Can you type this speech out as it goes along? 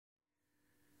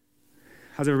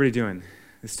How's everybody doing?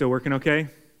 Is it still working okay?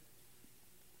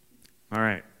 All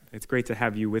right. It's great to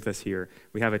have you with us here.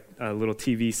 We have a little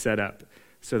TV set up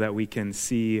so that we can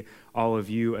see all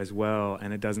of you as well,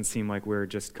 and it doesn't seem like we're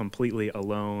just completely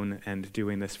alone and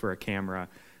doing this for a camera,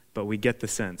 but we get the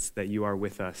sense that you are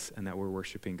with us and that we're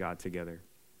worshiping God together.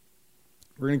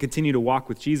 We're going to continue to walk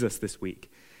with Jesus this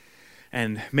week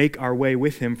and make our way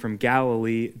with him from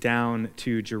Galilee down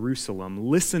to Jerusalem,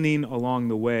 listening along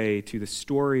the way to the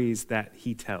stories that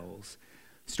he tells,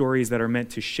 stories that are meant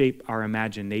to shape our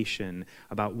imagination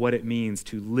about what it means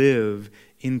to live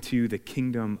into the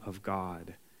kingdom of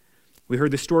God. We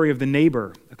heard the story of the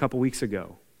neighbor a couple weeks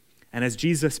ago, and as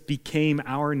Jesus became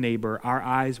our neighbor, our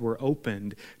eyes were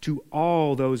opened to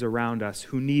all those around us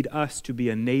who need us to be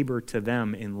a neighbor to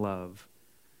them in love.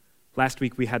 Last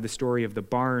week we had the story of the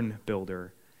barn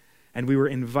builder, and we were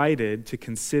invited to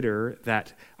consider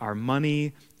that our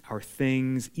money, our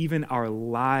things, even our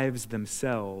lives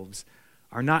themselves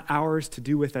are not ours to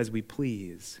do with as we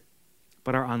please,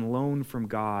 but are on loan from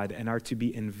God and are to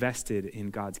be invested in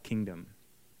God's kingdom.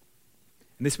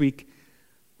 And this week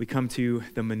we come to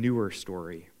the manure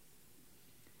story.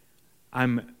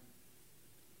 I'm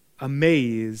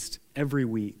amazed every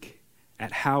week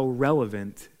at how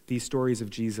relevant these stories of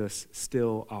Jesus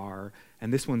still are,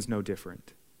 and this one's no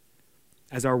different.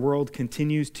 As our world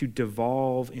continues to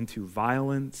devolve into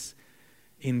violence,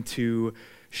 into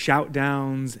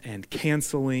shout-downs and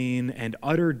canceling and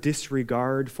utter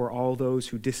disregard for all those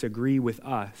who disagree with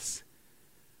us,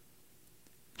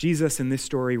 Jesus in this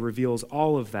story reveals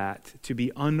all of that to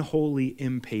be unholy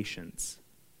impatience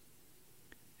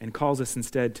and calls us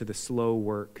instead to the slow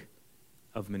work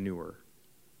of manure.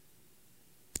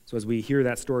 So as we hear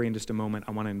that story in just a moment,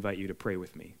 I want to invite you to pray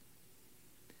with me.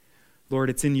 Lord,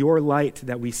 it's in your light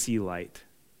that we see light.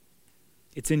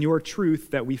 It's in your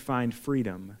truth that we find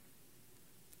freedom.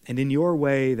 And in your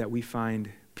way that we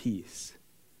find peace.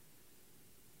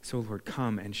 So, Lord,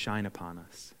 come and shine upon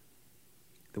us,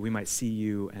 that we might see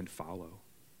you and follow.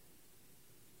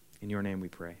 In your name we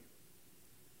pray.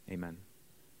 Amen.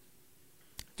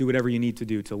 Do whatever you need to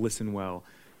do to listen well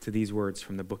to these words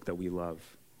from the book that we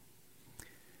love.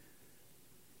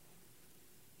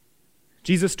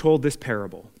 Jesus told this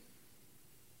parable.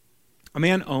 A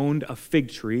man owned a fig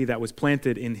tree that was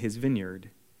planted in his vineyard,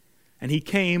 and he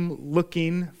came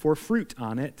looking for fruit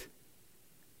on it,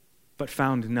 but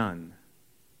found none.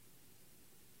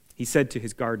 He said to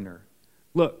his gardener,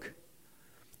 "Look,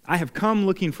 I have come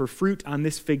looking for fruit on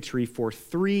this fig tree for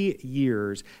 3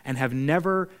 years and have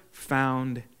never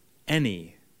found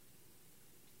any.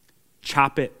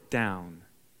 Chop it down.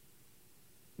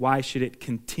 Why should it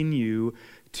continue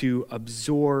to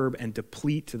absorb and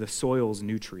deplete the soil's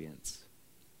nutrients?"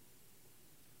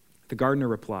 The gardener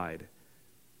replied,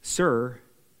 "Sir,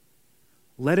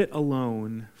 let it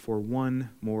alone for 1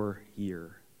 more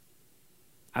year.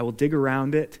 I will dig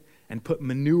around it and put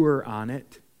manure on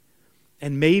it,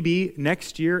 and maybe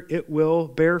next year it will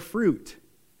bear fruit.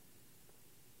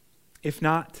 If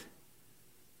not,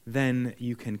 then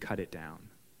you can cut it down."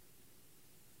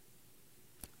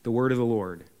 The word of the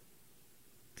Lord.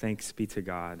 Thanks be to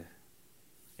God.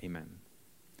 Amen.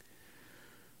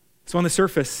 So on the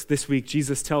surface this week,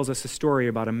 Jesus tells us a story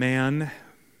about a man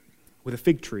with a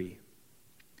fig tree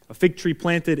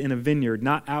planted in a vineyard,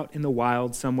 not out in the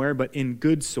wild somewhere, but in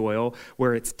good soil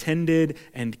where it's tended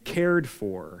and cared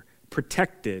for,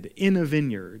 protected in a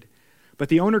vineyard. But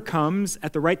the owner comes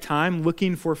at the right time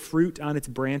looking for fruit on its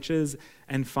branches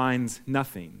and finds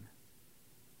nothing.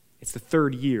 It's the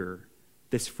 3rd year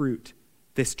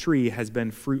this tree has been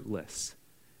fruitless.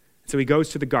 So he goes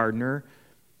to the gardener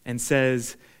and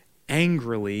says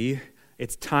angrily,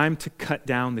 "It's time to cut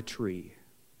down the tree.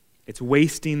 It's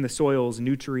wasting the soil's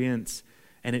nutrients,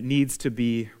 and it needs to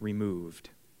be removed."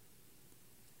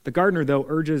 The gardener, though,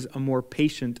 urges a more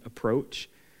patient approach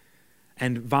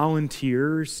and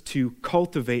volunteers to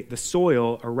cultivate the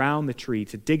soil around the tree,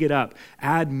 to dig it up,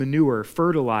 add manure,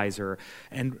 fertilizer,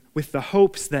 and with the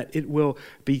hopes that it will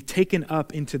be taken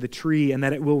up into the tree and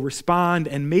that it will respond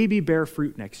and maybe bear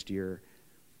fruit next year.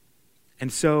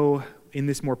 And so, in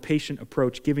this more patient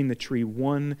approach, giving the tree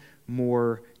 1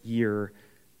 more year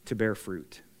to bear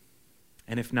fruit.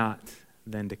 And if not,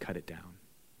 then to cut it down.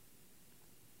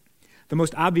 The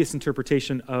most obvious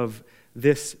interpretation of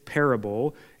this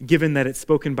parable, given that it's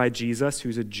spoken by Jesus,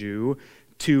 who's a Jew,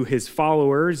 to his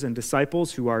followers and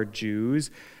disciples who are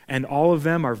Jews, and all of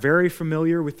them are very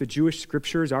familiar with the Jewish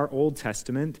scriptures, our Old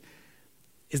Testament,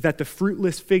 is that the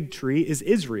fruitless fig tree is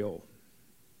Israel.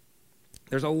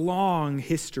 There's a long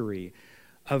history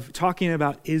of talking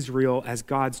about Israel as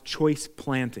God's choice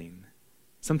planting,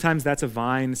 Sometimes that's a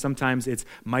vine, sometimes it's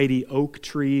mighty oak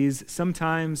trees,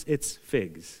 sometimes it's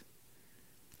figs.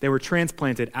 They were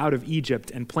transplanted out of Egypt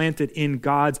and planted in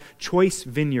God's choice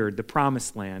vineyard, the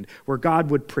Promised Land, where God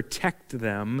would protect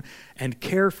them and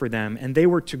care for them, and they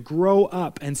were to grow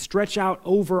up and stretch out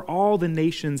over all the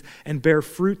nations and bear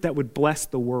fruit that would bless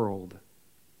the world.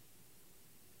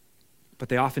 But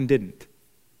they often didn't.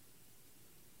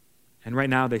 And right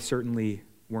now, they certainly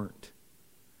weren't.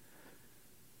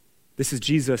 This is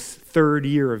Jesus' third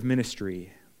year of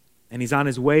ministry. And he's on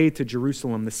his way to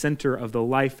Jerusalem, the center of the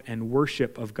life and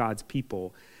worship of God's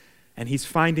people. And he's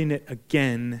finding it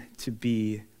again to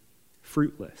be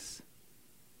fruitless.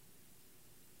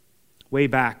 Way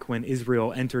back when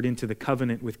Israel entered into the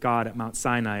covenant with God at Mount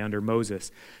Sinai under Moses,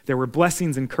 there were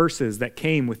blessings and curses that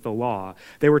came with the law.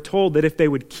 They were told that if they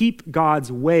would keep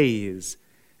God's ways,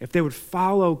 if they would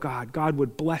follow God, God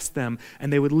would bless them,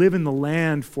 and they would live in the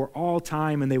land for all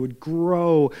time, and they would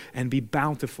grow and be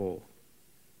bountiful.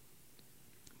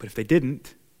 But if they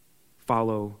didn't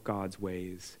follow God's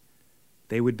ways,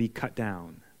 they would be cut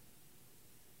down.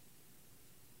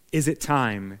 Is it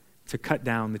time to cut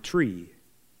down the tree?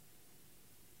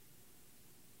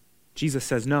 Jesus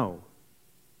says no.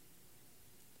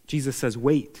 Jesus says,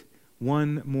 wait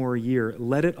one more year.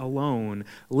 Let it alone.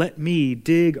 Let me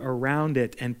dig around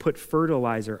it and put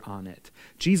fertilizer on it.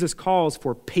 Jesus calls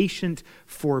for patient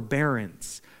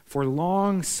forbearance, for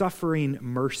long-suffering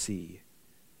mercy.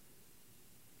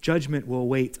 Judgment will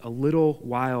wait a little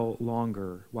while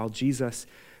longer while Jesus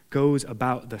goes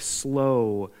about the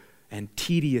slow and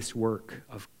tedious work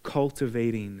of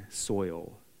cultivating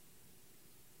soil.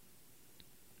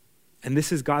 And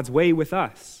this is God's way with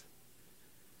us.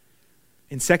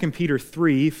 In 2 Peter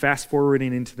 3, fast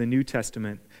forwarding into the New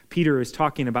Testament, Peter is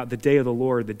talking about the day of the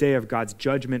Lord, the day of God's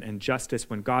judgment and justice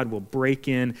when God will break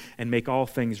in and make all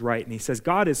things right. And he says,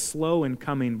 God is slow in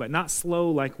coming, but not slow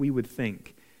like we would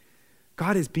think.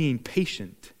 God is being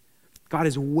patient. God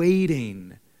is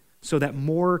waiting so that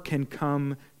more can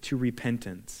come to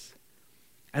repentance.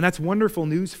 And that's wonderful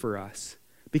news for us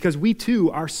because we too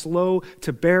are slow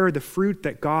to bear the fruit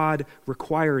that God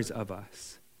requires of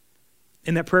us.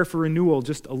 In that prayer for renewal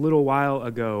just a little while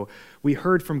ago, we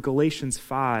heard from Galatians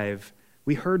 5,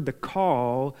 we heard the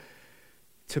call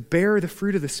to bear the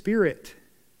fruit of the Spirit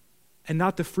and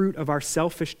not the fruit of our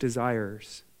selfish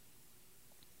desires.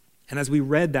 And as we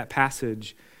read that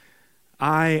passage,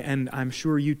 I, and I'm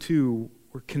sure you too,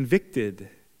 were convicted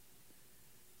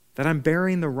that I'm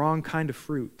bearing the wrong kind of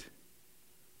fruit.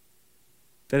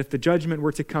 That if the judgment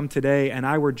were to come today and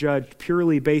I were judged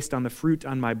purely based on the fruit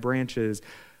on my branches,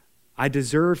 I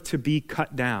deserve to be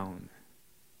cut down.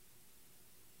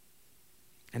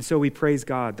 And so we praise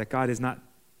God that God is not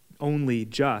only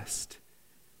just,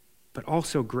 but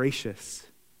also gracious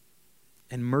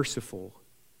and merciful.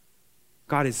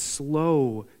 God is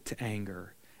slow to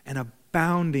anger and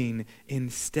abounding in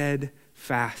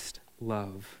steadfast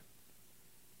love.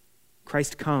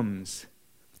 Christ comes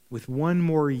with one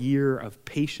more year of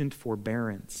patient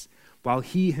forbearance while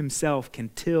he himself can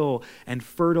till and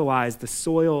fertilize the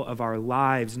soil of our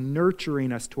lives,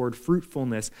 nurturing us toward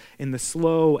fruitfulness in the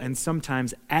slow and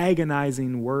sometimes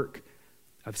agonizing work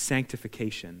of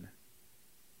sanctification.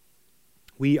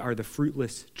 We are the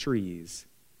fruitless trees,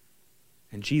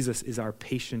 and Jesus is our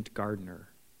patient gardener.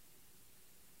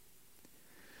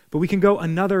 But we can go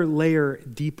another layer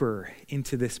deeper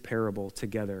into this parable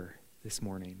together this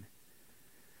morning.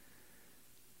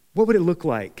 What would it look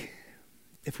like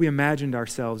if we imagined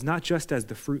ourselves not just as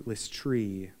the fruitless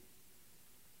tree,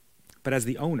 but as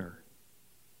the owner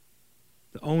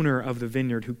of the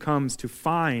vineyard who comes to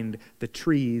find the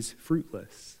trees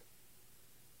fruitless?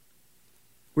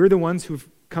 We're the ones who've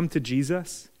come to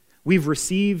Jesus. We've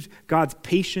received God's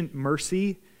patient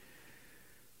mercy.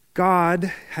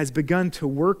 God has begun to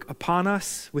work upon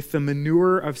us with the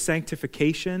manure of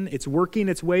sanctification. It's working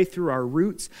its way through our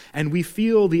roots, and we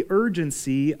feel the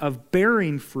urgency of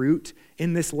bearing fruit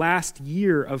in this last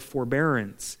year of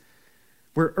forbearance.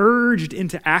 We're urged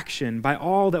into action by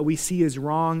all that we see is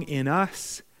wrong in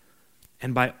us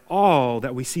and by all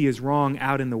that we see is wrong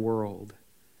out in the world.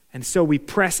 And so we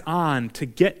press on to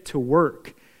get to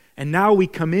work. And now we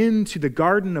come into the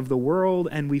garden of the world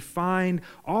and we find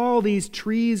all these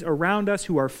trees around us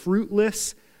who are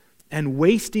fruitless and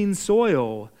wasting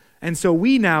soil. And so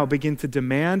we now begin to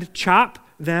demand, chop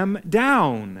them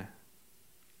down.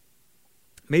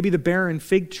 Maybe the barren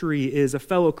fig tree is a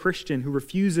fellow Christian who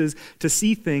refuses to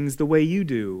see things the way you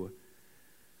do,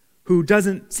 who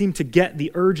doesn't seem to get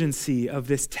the urgency of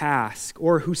this task,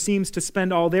 or who seems to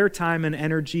spend all their time and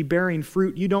energy bearing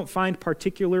fruit you don't find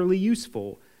particularly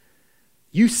useful.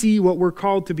 You see what we're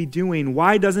called to be doing.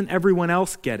 Why doesn't everyone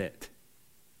else get it?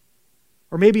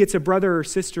 Or maybe it's a brother or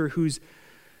sister who's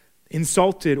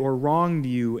insulted or wronged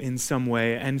you in some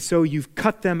way, and so you've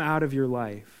cut them out of your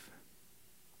life.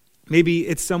 Maybe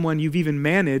it's someone you've even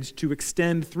managed to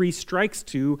extend 3 strikes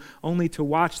to, only to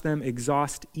watch them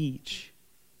exhaust each.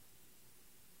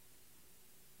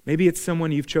 Maybe it's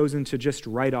someone you've chosen to just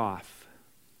write off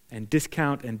and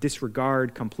discount and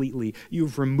disregard completely.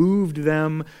 You've removed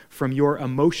them from your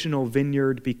emotional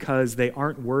vineyard because they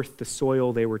aren't worth the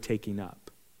soil they were taking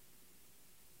up.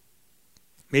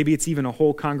 Maybe it's even a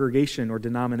whole congregation or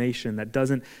denomination that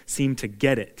doesn't seem to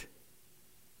get it,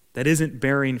 that isn't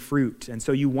bearing fruit. And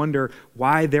so you wonder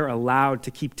why they're allowed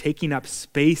to keep taking up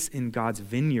space in God's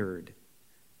vineyard.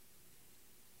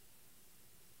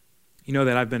 You know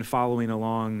that I've been following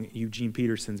along Eugene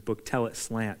Peterson's book, Tell It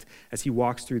Slant, as he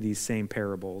walks through these same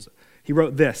parables. He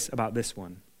wrote this about this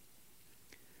one.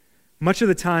 Much of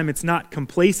the time, it's not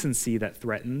complacency that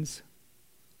threatens,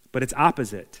 but it's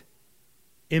opposite,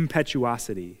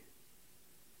 impetuosity.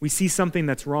 We see something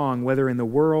that's wrong, whether in the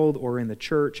world or in the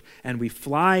church, and we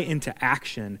fly into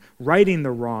action, righting the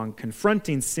wrong,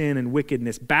 confronting sin and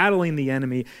wickedness, battling the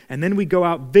enemy, and then we go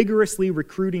out vigorously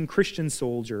recruiting Christian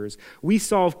soldiers. We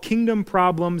solve kingdom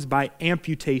problems by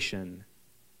amputation.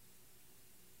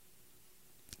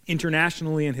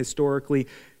 Internationally and historically,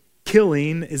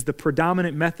 killing is the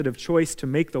predominant method of choice to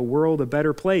make the world a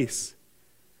better place.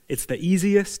 It's the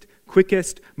easiest,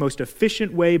 quickest, most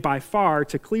efficient way by far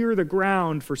to clear the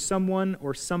ground for someone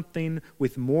or something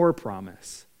with more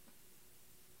promise.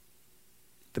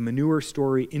 The manure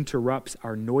story interrupts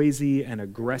our noisy and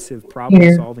aggressive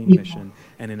problem-solving mission,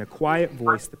 and in a quiet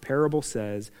voice, the parable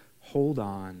says, "Hold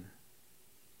on,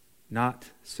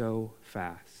 not so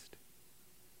fast.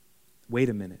 Wait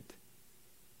a minute.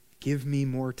 Give me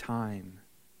more time.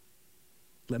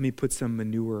 Let me put some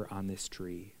manure on this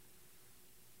tree."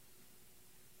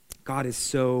 God is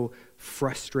so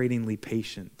frustratingly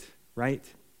patient, right?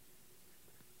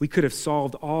 We could have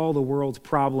solved all the world's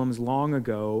problems long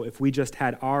ago if we just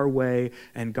had our way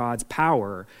and God's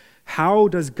power. How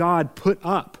does God put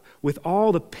up with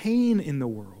all the pain in the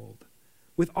world,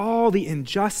 with all the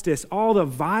injustice, all the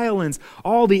violence,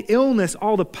 all the illness,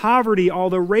 all the poverty, all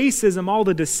the racism, all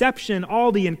the deception,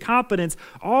 all the incompetence,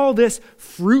 all this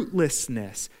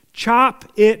fruitlessness?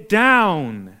 Chop it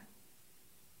down.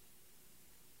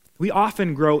 We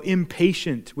often grow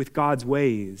impatient with God's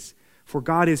ways, for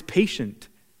God is patient.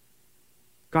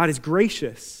 God is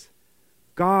gracious.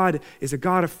 God is a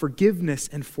God of forgiveness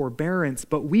and forbearance,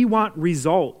 but we want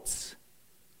results.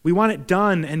 We want it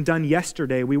done and done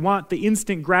yesterday. We want the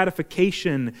instant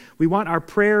gratification. We want our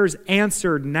prayers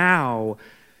answered now.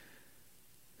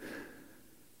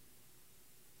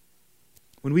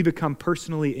 When we become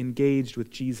personally engaged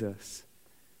with Jesus,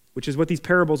 which is what these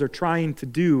parables are trying to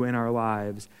do in our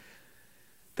lives,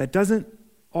 that doesn't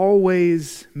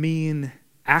always mean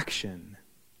action.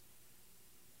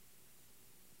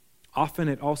 Often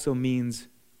it also means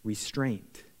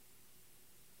restraint.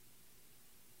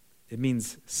 It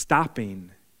means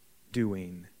stopping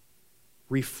doing,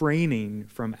 refraining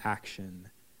from action.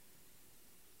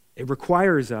 It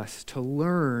requires us to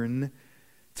learn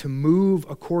to move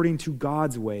according to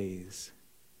God's ways,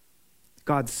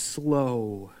 God's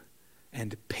slow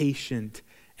and patient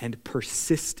and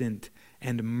persistent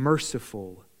and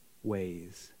merciful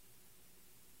ways.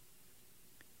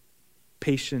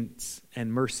 Patience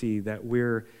and mercy that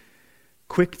we're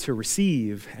quick to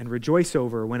receive and rejoice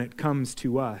over when it comes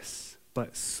to us,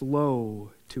 but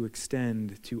slow to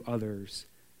extend to others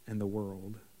and the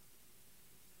world.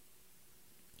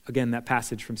 Again, that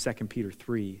passage from 2 Peter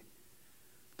 3.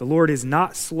 The Lord is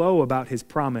not slow about his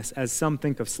promise, as some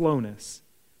think of slowness,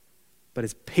 but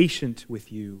is patient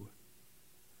with you,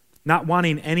 not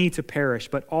wanting any to perish,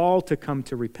 but all to come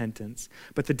to repentance.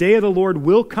 But the day of the Lord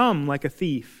will come like a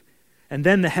thief, and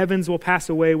then the heavens will pass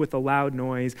away with a loud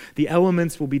noise, the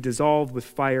elements will be dissolved with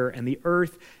fire, and the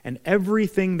earth and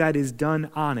everything that is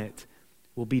done on it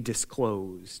will be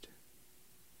disclosed.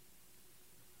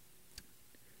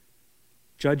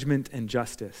 Judgment and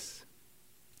justice,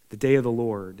 the day of the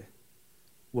Lord,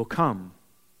 will come.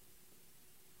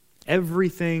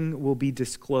 Everything will be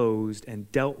disclosed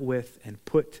and dealt with and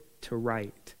put to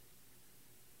right,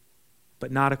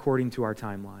 but not according to our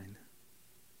timeline.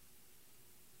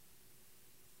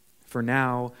 For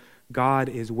now, God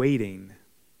is waiting.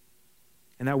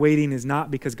 And that waiting is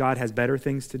not because God has better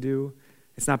things to do.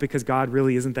 It's not because God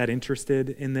really isn't that interested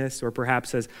in this, or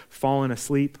perhaps has fallen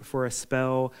asleep for a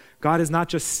spell. God is not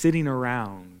just sitting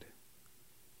around.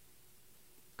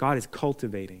 God is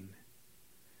cultivating.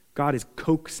 God is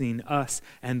coaxing us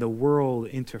and the world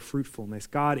into fruitfulness.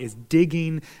 God is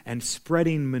digging and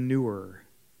spreading manure.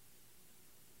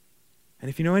 And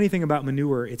if you know anything about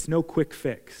manure, it's no quick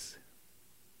fix.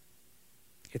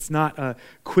 It's not a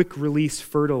quick release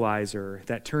fertilizer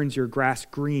that turns your grass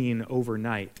green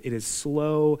overnight. It is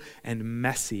slow and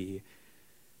messy.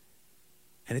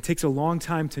 And it takes a long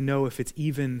time to know if it's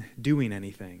even doing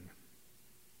anything.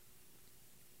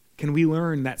 Can we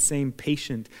learn that same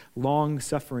patient,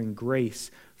 long-suffering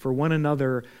grace for one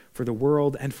another, for the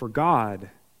world, and for God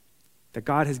that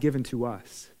God has given to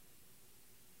us?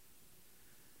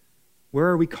 Where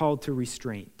are we called to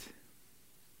restraint?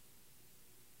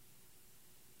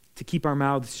 To keep our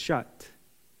mouths shut?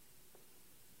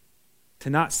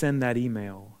 To not send that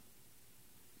email?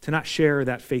 To not share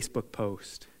that Facebook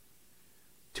post?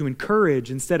 To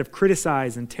encourage instead of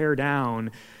criticize and tear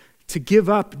down? To give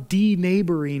up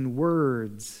deneighboring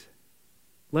words,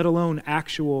 let alone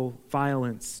actual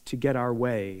violence to get our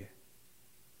way?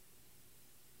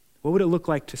 What would it look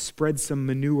like to spread some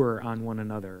manure on one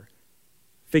another,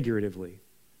 figuratively?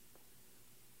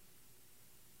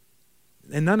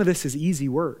 And none of this is easy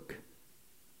work.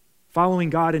 Following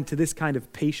God into this kind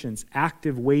of patience,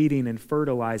 active waiting and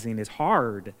fertilizing is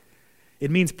hard.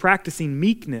 It means practicing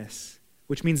meekness,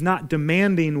 which means not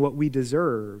demanding what we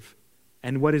deserve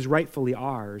and what is rightfully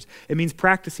ours. It means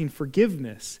practicing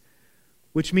forgiveness,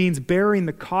 which means bearing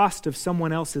the cost of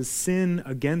someone else's sin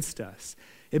against us.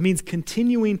 It means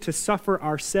continuing to suffer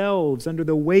ourselves under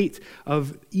the weight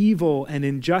of evil and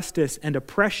injustice and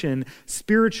oppression,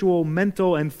 spiritual,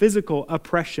 mental, and physical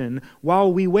oppression,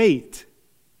 while we wait.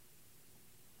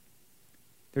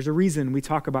 There's a reason we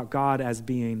talk about God as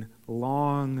being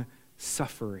long-suffering.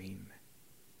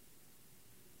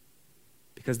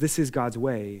 Because this is God's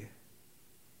way.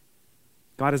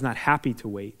 God is not happy to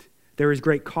wait. There is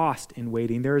great cost in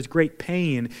waiting. There is great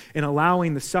pain in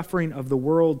allowing the suffering of the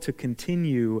world to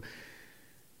continue.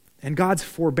 And God's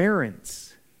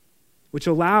forbearance, which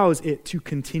allows it to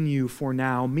continue for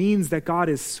now, means that God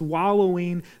is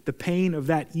swallowing the pain of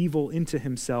that evil into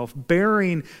himself,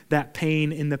 bearing that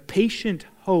pain in the patient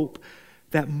hope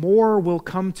that more will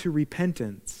come to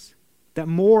repentance, that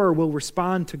more will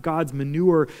respond to God's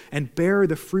manure and bear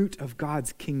the fruit of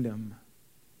God's kingdom.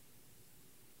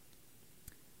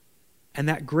 And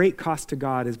that great cost to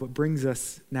God is what brings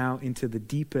us now into the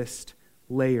deepest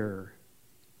layer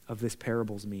of this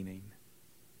parable's meaning.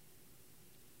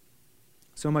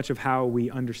 So much of how we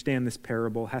understand this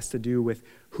parable has to do with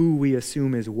who we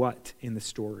assume is what in the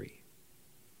story.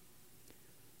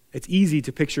 It's easy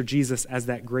to picture Jesus as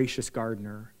that gracious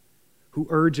gardener who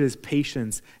urges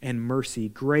patience and mercy,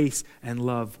 grace and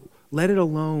love. Let it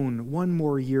alone one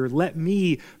more year. Let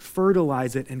me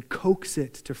fertilize it and coax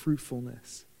it to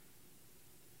fruitfulness.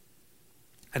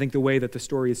 I think the way that the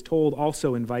story is told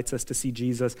also invites us to see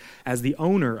Jesus as the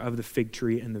owner of the fig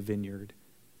tree and the vineyard.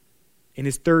 In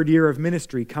his third year of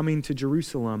ministry, coming to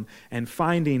Jerusalem and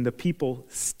finding the people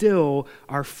still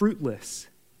are fruitless,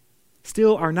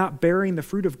 still are not bearing the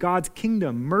fruit of God's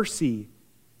kingdom, mercy,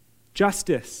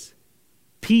 justice,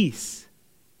 peace.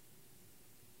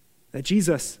 That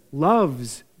Jesus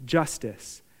loves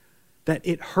justice, that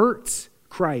it hurts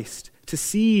Christ to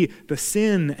see the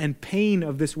sin and pain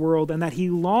of this world, and that he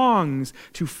longs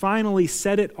to finally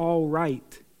set it all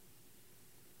right.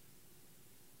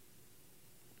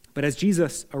 But as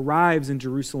Jesus arrives in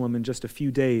Jerusalem in just a few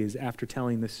days after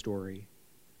telling this story,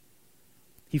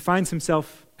 he finds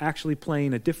himself actually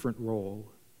playing a different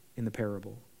role in the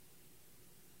parable.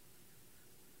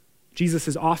 Jesus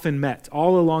is often met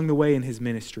all along the way in his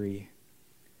ministry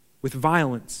with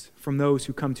violence from those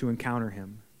who come to encounter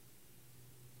him.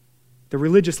 The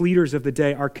religious leaders of the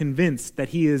day are convinced that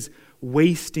he is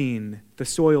wasting the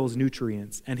soil's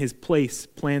nutrients and his place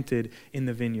planted in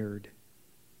the vineyard.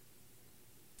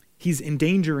 He's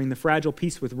endangering the fragile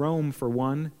peace with Rome, for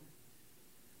one.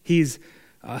 He's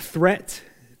a threat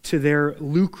to their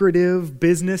lucrative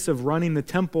business of running the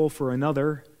temple, for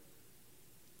another.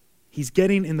 He's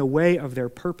getting in the way of their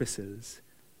purposes,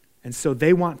 and so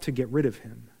they want to get rid of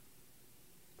him.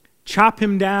 Chop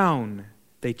him down,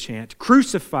 they chant.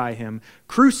 Crucify him,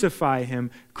 crucify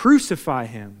him, crucify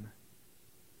him.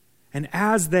 And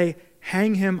as they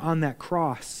hang him on that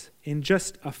cross in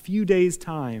just a few days'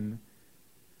 time,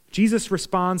 Jesus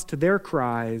responds to their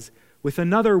cries with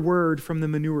another word from the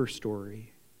manure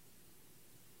story.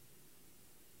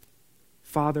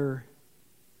 Father,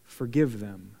 forgive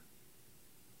them.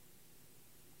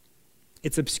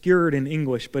 It's obscured in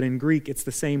English, but in Greek it's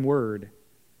the same word.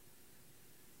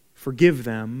 Forgive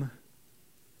them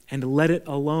and let it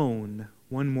alone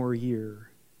one more year.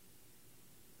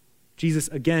 Jesus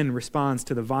again responds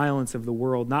to the violence of the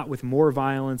world, not with more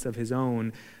violence of his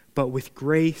own, but with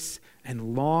grace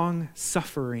and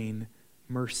long-suffering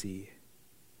mercy.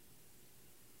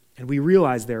 And we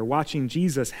realize there, watching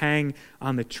Jesus hang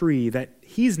on the tree, that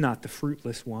he's not the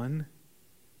fruitless one.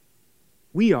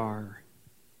 We are.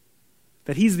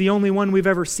 That he's the only one we've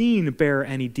ever seen bear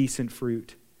any decent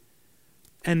fruit.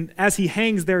 And as he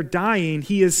hangs there dying,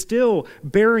 he is still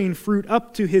bearing fruit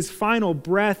up to his final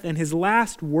breath and his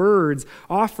last words,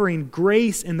 offering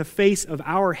grace in the face of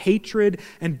our hatred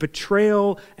and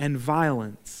betrayal and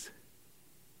violence.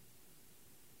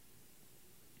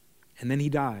 And then he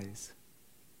dies.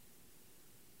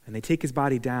 And they take his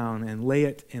body down and lay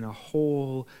it in a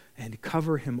hole and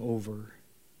cover him over.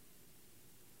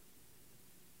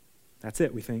 That's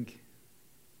it, we think.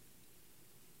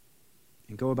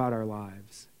 And go about our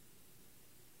lives.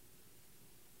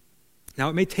 Now,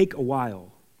 it may take a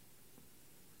while,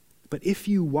 but if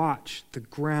you watch the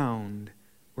ground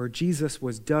where Jesus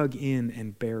was dug in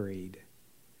and buried,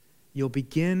 you'll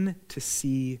begin to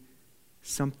see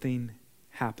something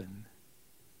happen.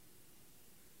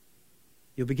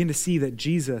 You'll begin to see that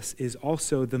Jesus is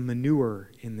also the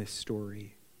manure in this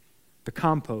story. The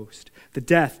compost, the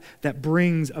death that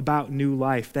brings about new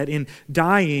life, that in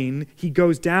dying, he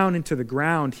goes down into the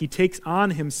ground. He takes on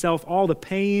himself all the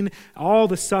pain, all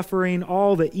the suffering,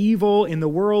 all the evil in the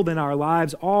world and our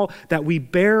lives, all that we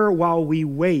bear while we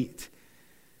wait.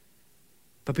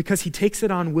 But because he takes it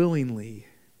on willingly,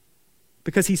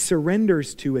 because he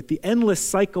surrenders to it, the endless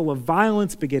cycle of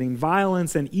violence begetting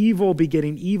violence and evil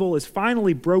begetting evil is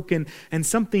finally broken, and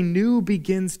something new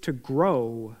begins to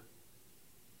grow.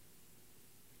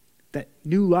 That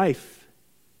new life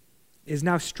is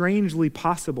now strangely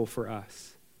possible for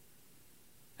us.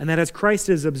 And that as Christ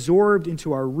is absorbed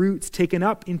into our roots, taken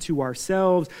up into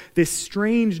ourselves, this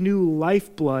strange new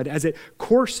lifeblood, as it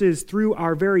courses through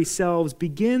our very selves,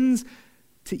 begins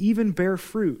to even bear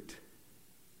fruit.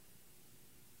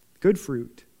 Good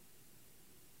fruit.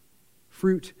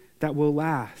 Fruit that will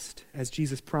last, as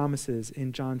Jesus promises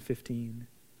in John 15.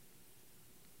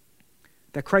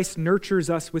 That Christ nurtures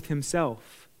us with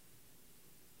himself,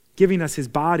 giving us his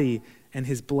body and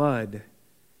his blood,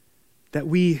 that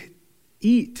we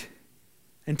eat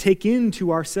and take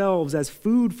into ourselves as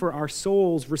food for our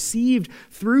souls, received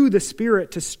through the Spirit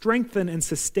to strengthen and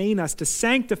sustain us, to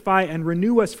sanctify and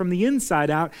renew us from the inside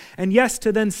out, and yes,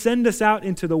 to then send us out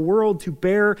into the world to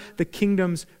bear the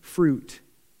kingdom's fruit,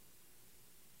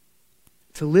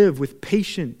 to live with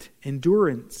patient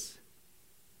endurance,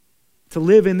 to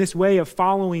live in this way of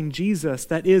following Jesus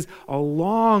that is a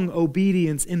long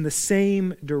obedience in the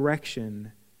same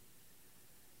direction.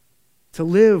 To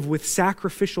live with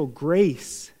sacrificial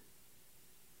grace.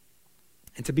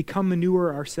 And to become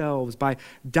manure ourselves by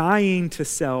dying to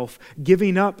self,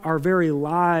 giving up our very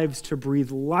lives to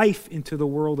breathe life into the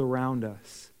world around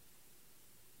us.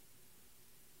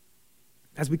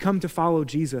 As we come to follow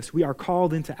Jesus, we are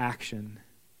called into action.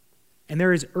 And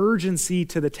there is urgency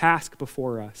to the task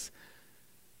before us.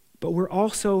 But we're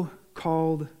also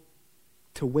called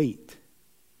to wait.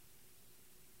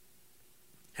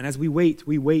 And as we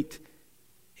wait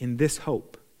in this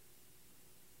hope.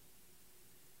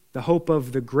 The hope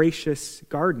of the gracious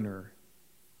gardener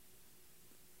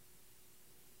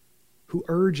who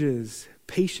urges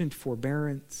patient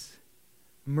forbearance,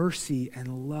 mercy,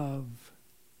 and love.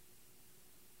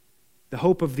 The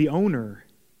hope of the owner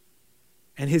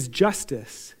and his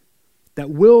justice that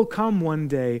will come one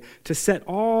day to set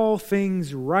all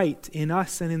things right in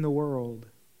us and in the world.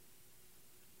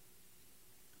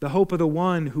 The hope of the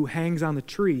one who hangs on the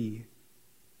tree,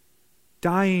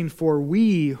 dying for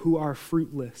we who are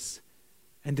fruitless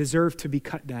and deserve to be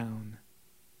cut down.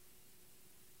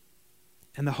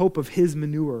 And the hope of his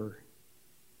manure,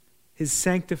 his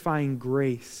sanctifying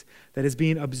grace that is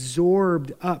being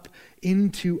absorbed up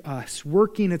into us,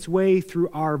 working its way through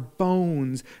our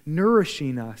bones,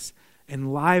 nourishing us,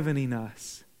 enlivening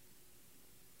us,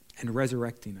 and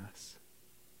resurrecting us.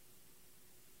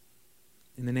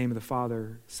 In the name of the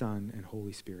Father, Son, and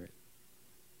Holy Spirit.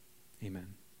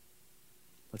 Amen.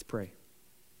 Let's pray.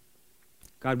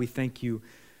 God, we thank you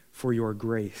for your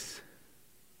grace,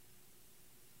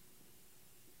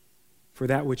 for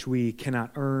that which we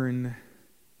cannot earn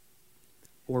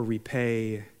or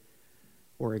repay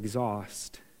or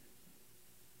exhaust.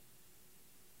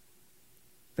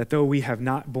 That though we have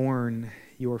not borne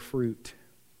your fruit,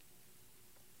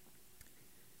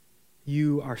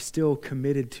 you are still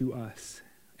committed to us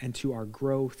and to our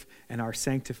growth and our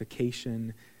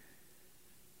sanctification.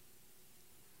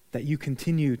 That you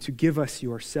continue to give us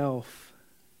yourself,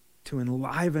 to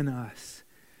enliven us,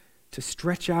 to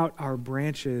stretch out our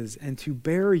branches and to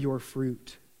bear your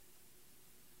fruit.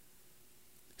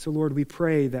 So, Lord, we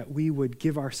pray that we would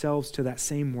give ourselves to that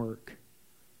same work,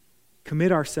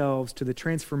 commit ourselves to the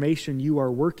transformation you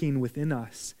are working within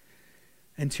us,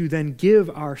 and to then give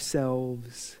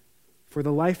ourselves for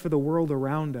the life of the world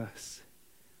around us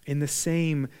in the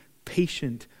same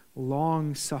patient,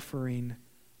 long-suffering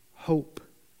hope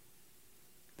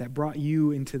that brought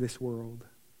you into this world.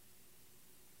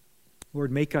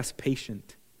 Lord, make us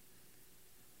patient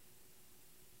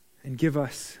and give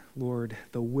us, Lord,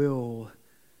 the will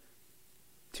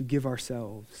to give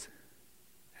ourselves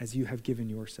as you have given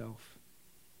yourself.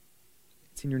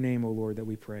 It's in your name, O Lord, that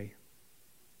we pray.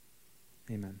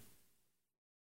 Amen.